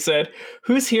person who said,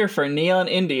 who's here for Neon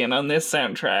Indian on this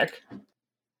soundtrack?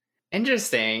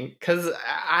 Interesting, because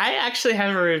I actually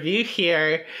have a review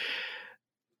here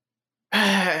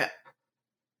that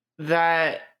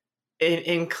it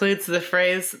includes the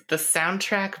phrase, the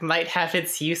soundtrack might have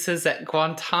its uses at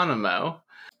Guantanamo.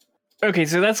 Okay,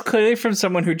 so that's clearly from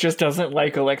someone who just doesn't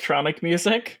like electronic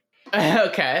music.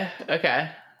 Okay.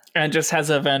 And just has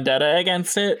a vendetta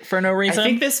against it for no reason. I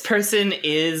think this person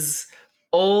is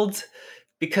old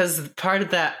because part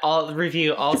of that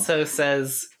review also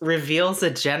says, reveals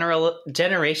a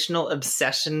generational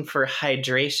obsession for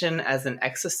hydration as an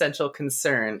existential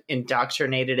concern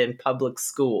indoctrinated in public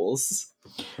schools.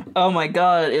 Oh my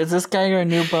god, is this guy your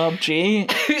new Bob G? Is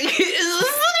this the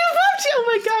new Bob G? Oh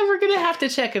my god, we're gonna have to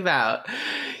check him out.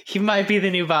 He might be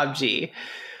the new Bob G.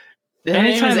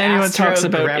 Anytime anyone talks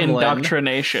about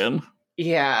indoctrination.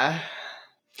 Yeah.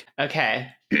 Okay.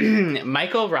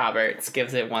 Michael Roberts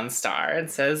gives it 1 star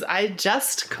and says, I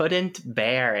just couldn't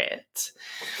bear it.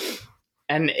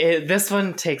 And this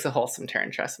one takes a wholesome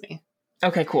turn, trust me.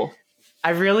 Okay, cool.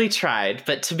 I really tried,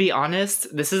 but to be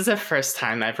honest, this is the first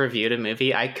time I've reviewed a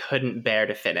movie I couldn't bear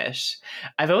to finish.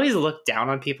 I've always looked down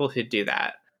on people who do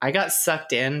that. I got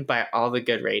sucked in by all the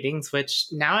good ratings, which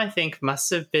now I think must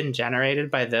have been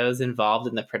generated by those involved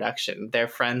in the production, their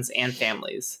friends and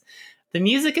families. The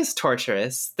music is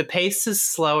torturous, the pace is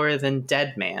slower than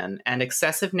Dead Man, and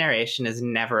excessive narration is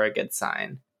never a good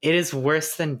sign. It is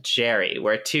worse than Jerry,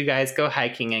 where 2 guys go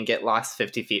hiking and get lost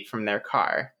 50 feet from their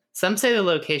car. Some say the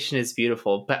location is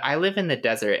beautiful, but I live in the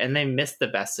desert and they miss the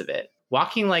best of it.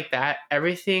 Walking like that,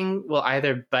 everything will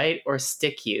either bite or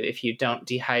stick you if you don't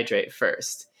dehydrate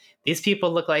first. These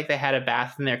people look like they had a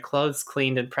bath and their clothes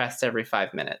cleaned and pressed every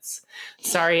 5 minutes.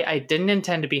 Sorry, I didn't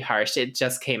intend to be harsh. It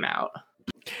just came out.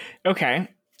 Okay.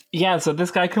 Yeah, so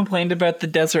this guy complained about the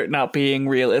desert not being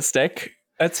realistic.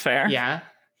 That's fair. Yeah.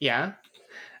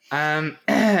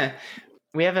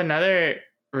 We have another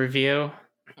review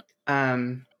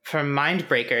from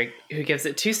Mindbreaker, who gives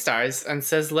it 2 stars and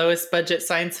says lowest budget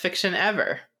science fiction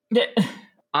ever.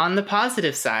 On the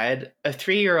positive side, a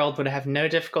 3-year-old would have no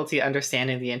difficulty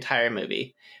understanding the entire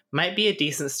movie. Might be a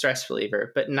decent stress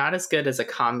reliever, but not as good as a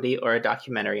comedy or a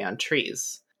documentary on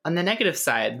trees. On the negative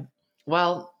side,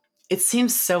 well, it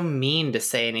seems so mean to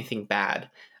say anything bad.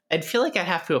 I'd feel like I'd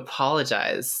have to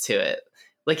apologize to it.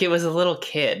 Like it was a little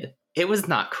kid. It was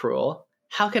not cruel.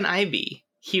 How can I be?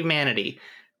 Humanity,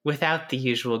 without the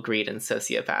usual greed and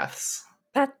sociopaths.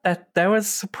 That was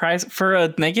surprising for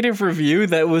a negative review.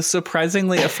 That was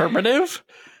surprisingly affirmative.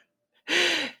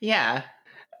 Yeah.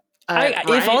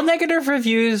 If all negative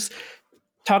reviews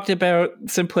talked about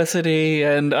simplicity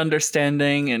and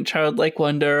understanding and childlike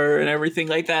wonder and everything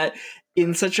like that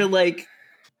in such a like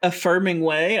affirming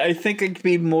way, I think I'd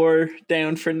be more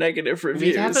down for negative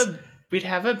reviews. We'd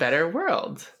have a better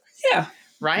world. Yeah.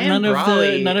 Ryan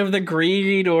Brawley, none of the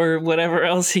greed or whatever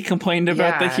else he complained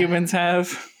about that humans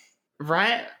have.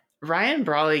 Ryan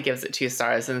Brawley gives it 2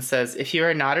 stars and says, if you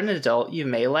are not an adult, you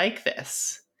may like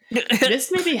this.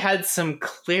 This movie had some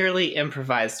clearly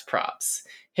improvised props.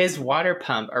 His water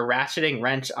pump, a ratcheting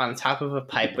wrench on top of a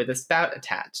pipe with a spout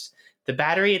attached. The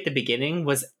battery at the beginning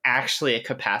was actually a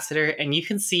capacitor, and you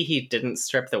can see he didn't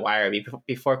strip the wire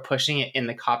before pushing it in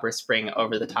the copper spring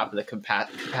over the top of the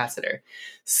capacitor.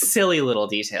 Silly little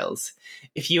details.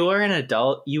 If you are an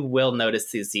adult, you will notice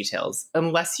these details.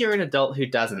 Unless you're an adult who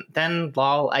doesn't, then,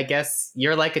 lol, I guess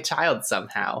you're like a child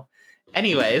somehow.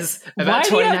 Anyways, about why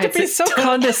do you have to be so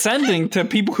condescending to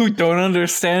people who don't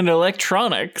understand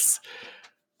electronics?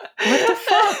 What the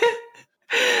fuck?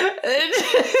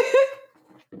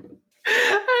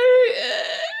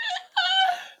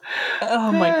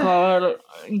 Oh my god.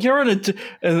 You're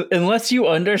unless you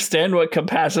understand what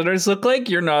capacitors look like,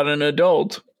 you're not an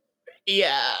adult.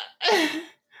 Yeah.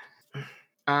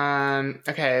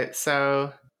 Okay,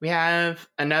 so we have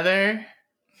another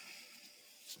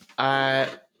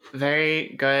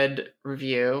very good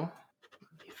review.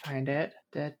 Let me find it.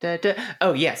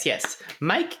 Oh, yes.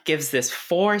 Mike gives this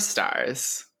 4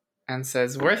 stars and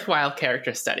says, worthwhile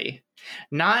character study.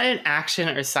 Not an action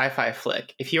or sci-fi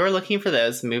flick. If you are looking for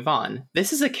those, move on.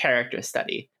 This is a character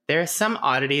study. There are some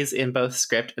oddities in both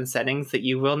script and settings that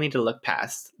you will need to look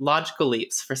past. Logical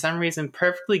leaps. For some reason,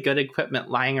 perfectly good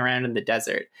equipment lying around in the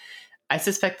desert. I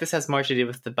suspect this has more to do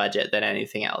with the budget than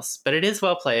anything else, but it is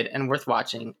well played and worth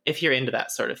watching if you're into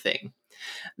that sort of thing.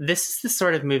 This is the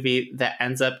sort of movie that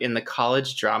ends up in the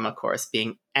college drama course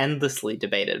being endlessly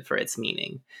debated for its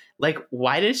meaning. Like,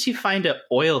 why did she find an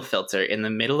oil filter in the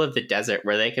middle of the desert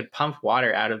where they could pump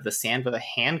water out of the sand with a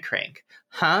hand crank?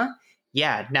 Huh?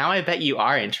 Yeah, now I bet you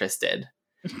are interested.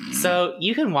 So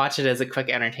you can watch it as a quick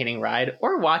entertaining ride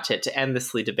or watch it to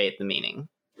endlessly debate the meaning.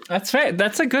 That's fair.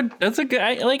 That's a good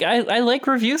I like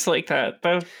reviews like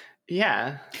that.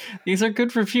 Yeah. These are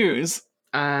good reviews.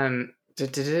 I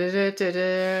think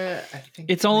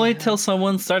it's only till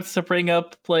someone starts to bring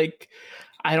up, like,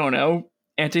 I don't know,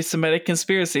 anti-Semitic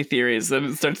conspiracy theories that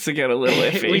it starts to get a little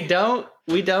iffy.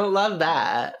 we don't love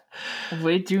that.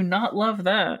 We do not love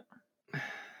that.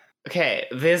 Okay,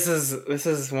 this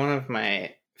is one of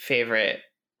my favorite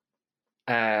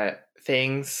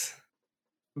things.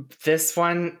 This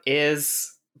one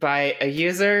is by a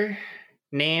user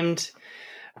named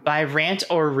by Rant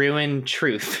or Ruin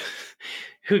Truth,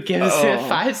 who gives it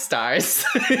 5 stars.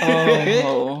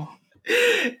 Oh.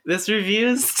 This review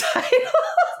is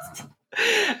titled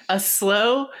A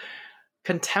Slow,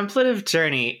 Contemplative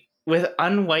Journey with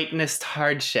Unwhitenessed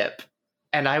Hardship,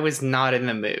 and I was not in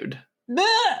the mood.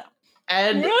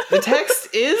 And the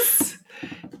text is,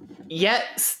 yet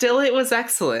still it was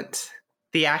excellent.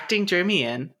 The acting drew me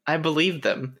in. I believed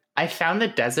them. I found the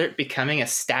desert becoming a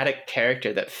static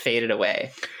character that faded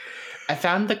away. I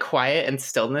found the quiet and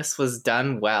stillness was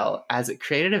done well, as it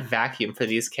created a vacuum for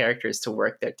these characters to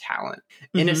work their talent.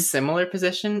 In a similar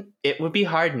position, it would be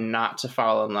hard not to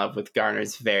fall in love with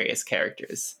Garner's various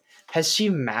characters. Has she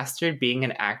mastered being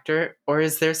an actor, or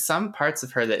is there some parts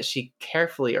of her that she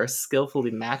carefully or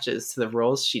skillfully matches to the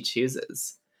roles she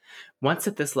chooses? Once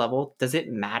at this level, does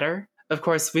it matter? Of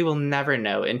course, we will never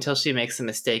know until she makes a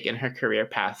mistake in her career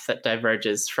path that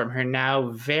diverges from her now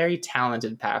very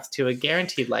talented path to a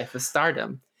guaranteed life of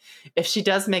stardom. If she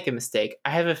does make a mistake,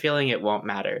 I have a feeling it won't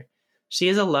matter. She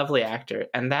is a lovely actor,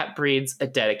 and that breeds a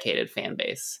dedicated fan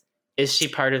base. Is she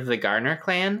part of the Garner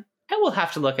clan? I will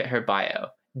have to look at her bio.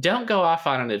 Don't go off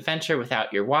on an adventure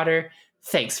without your water.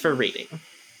 Thanks for reading.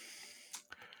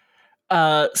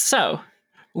 So,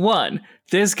 1,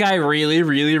 this guy really,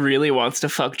 really, really wants to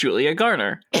fuck Julia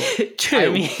Garner. 2, I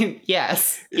mean,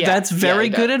 yes. Yeah, that's very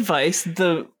yeah, good advice.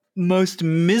 The most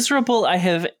miserable I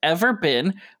have ever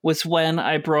been was when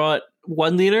I brought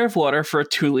 1 liter of water for a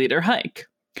 2-liter hike.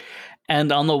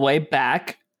 And on the way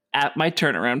back, at my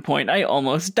turnaround point, I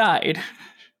almost died.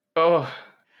 Oh,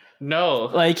 no.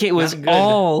 Like, it was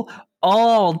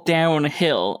all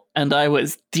downhill, and I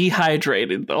was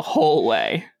dehydrated the whole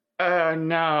way. Oh,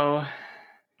 no.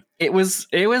 It was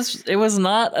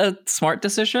not a smart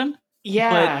decision.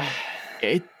 Yeah. But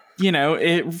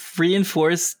it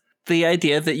reinforced the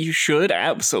idea that you should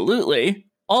absolutely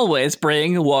always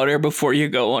bring water before you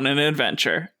go on an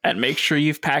adventure and make sure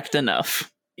you've packed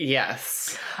enough.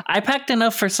 Yes. I packed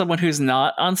enough for someone who's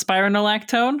not on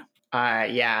spironolactone.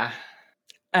 Yeah.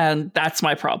 And that's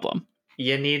my problem.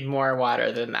 You need more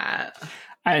water than that.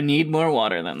 I need more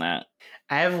water than that.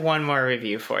 I have one more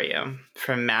review for you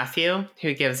from Matthew,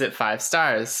 who gives it 5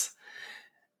 stars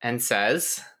and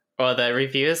says, well, the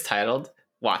review is titled,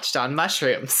 Watched on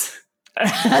Mushrooms.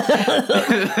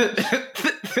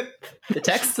 The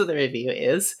text of the review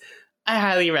is, I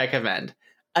highly recommend.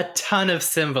 A ton of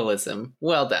symbolism.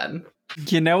 Well done.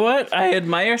 You know what? I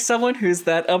admire someone who's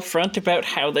that upfront about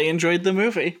how they enjoyed the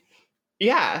movie.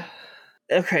 Yeah.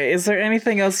 Okay, is there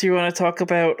anything else you want to talk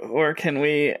about, or can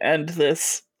we end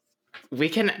this? We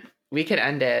can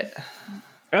end it.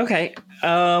 Okay.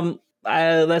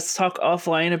 Let's talk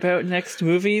offline about next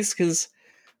movies, because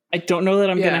I don't know that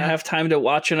I'm going to have time to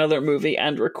watch another movie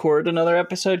and record another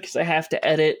episode, because I have to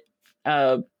edit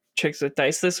Chicks with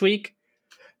Dice this week.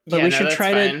 But we should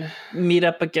try to meet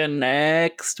up again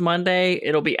next Monday.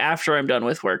 It'll be after I'm done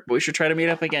with work, but we should try to meet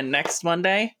up again next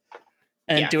Monday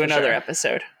and do another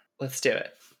episode. Let's do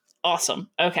it. Awesome.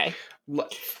 Okay.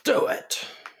 Let's do it.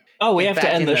 Oh, we have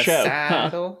to end the show.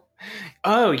 Huh?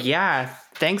 Oh, yeah.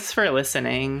 Thanks for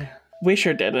listening. We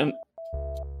sure didn't.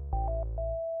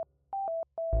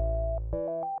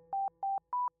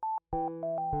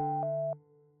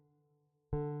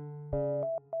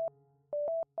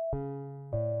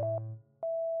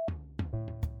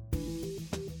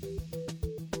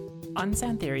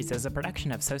 Unsound Theories is a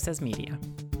production of So Says Media.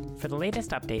 For the latest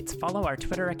updates, follow our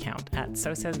Twitter account at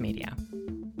So Says Media.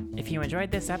 If you enjoyed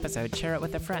this episode, share it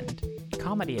with a friend.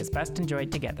 Comedy is best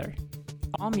enjoyed together.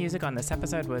 All music on this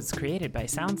episode was created by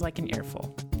Sounds Like an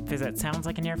Earful. Visit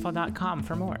soundslikeanearful.com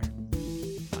for more.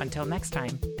 Until next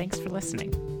time, thanks for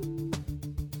listening.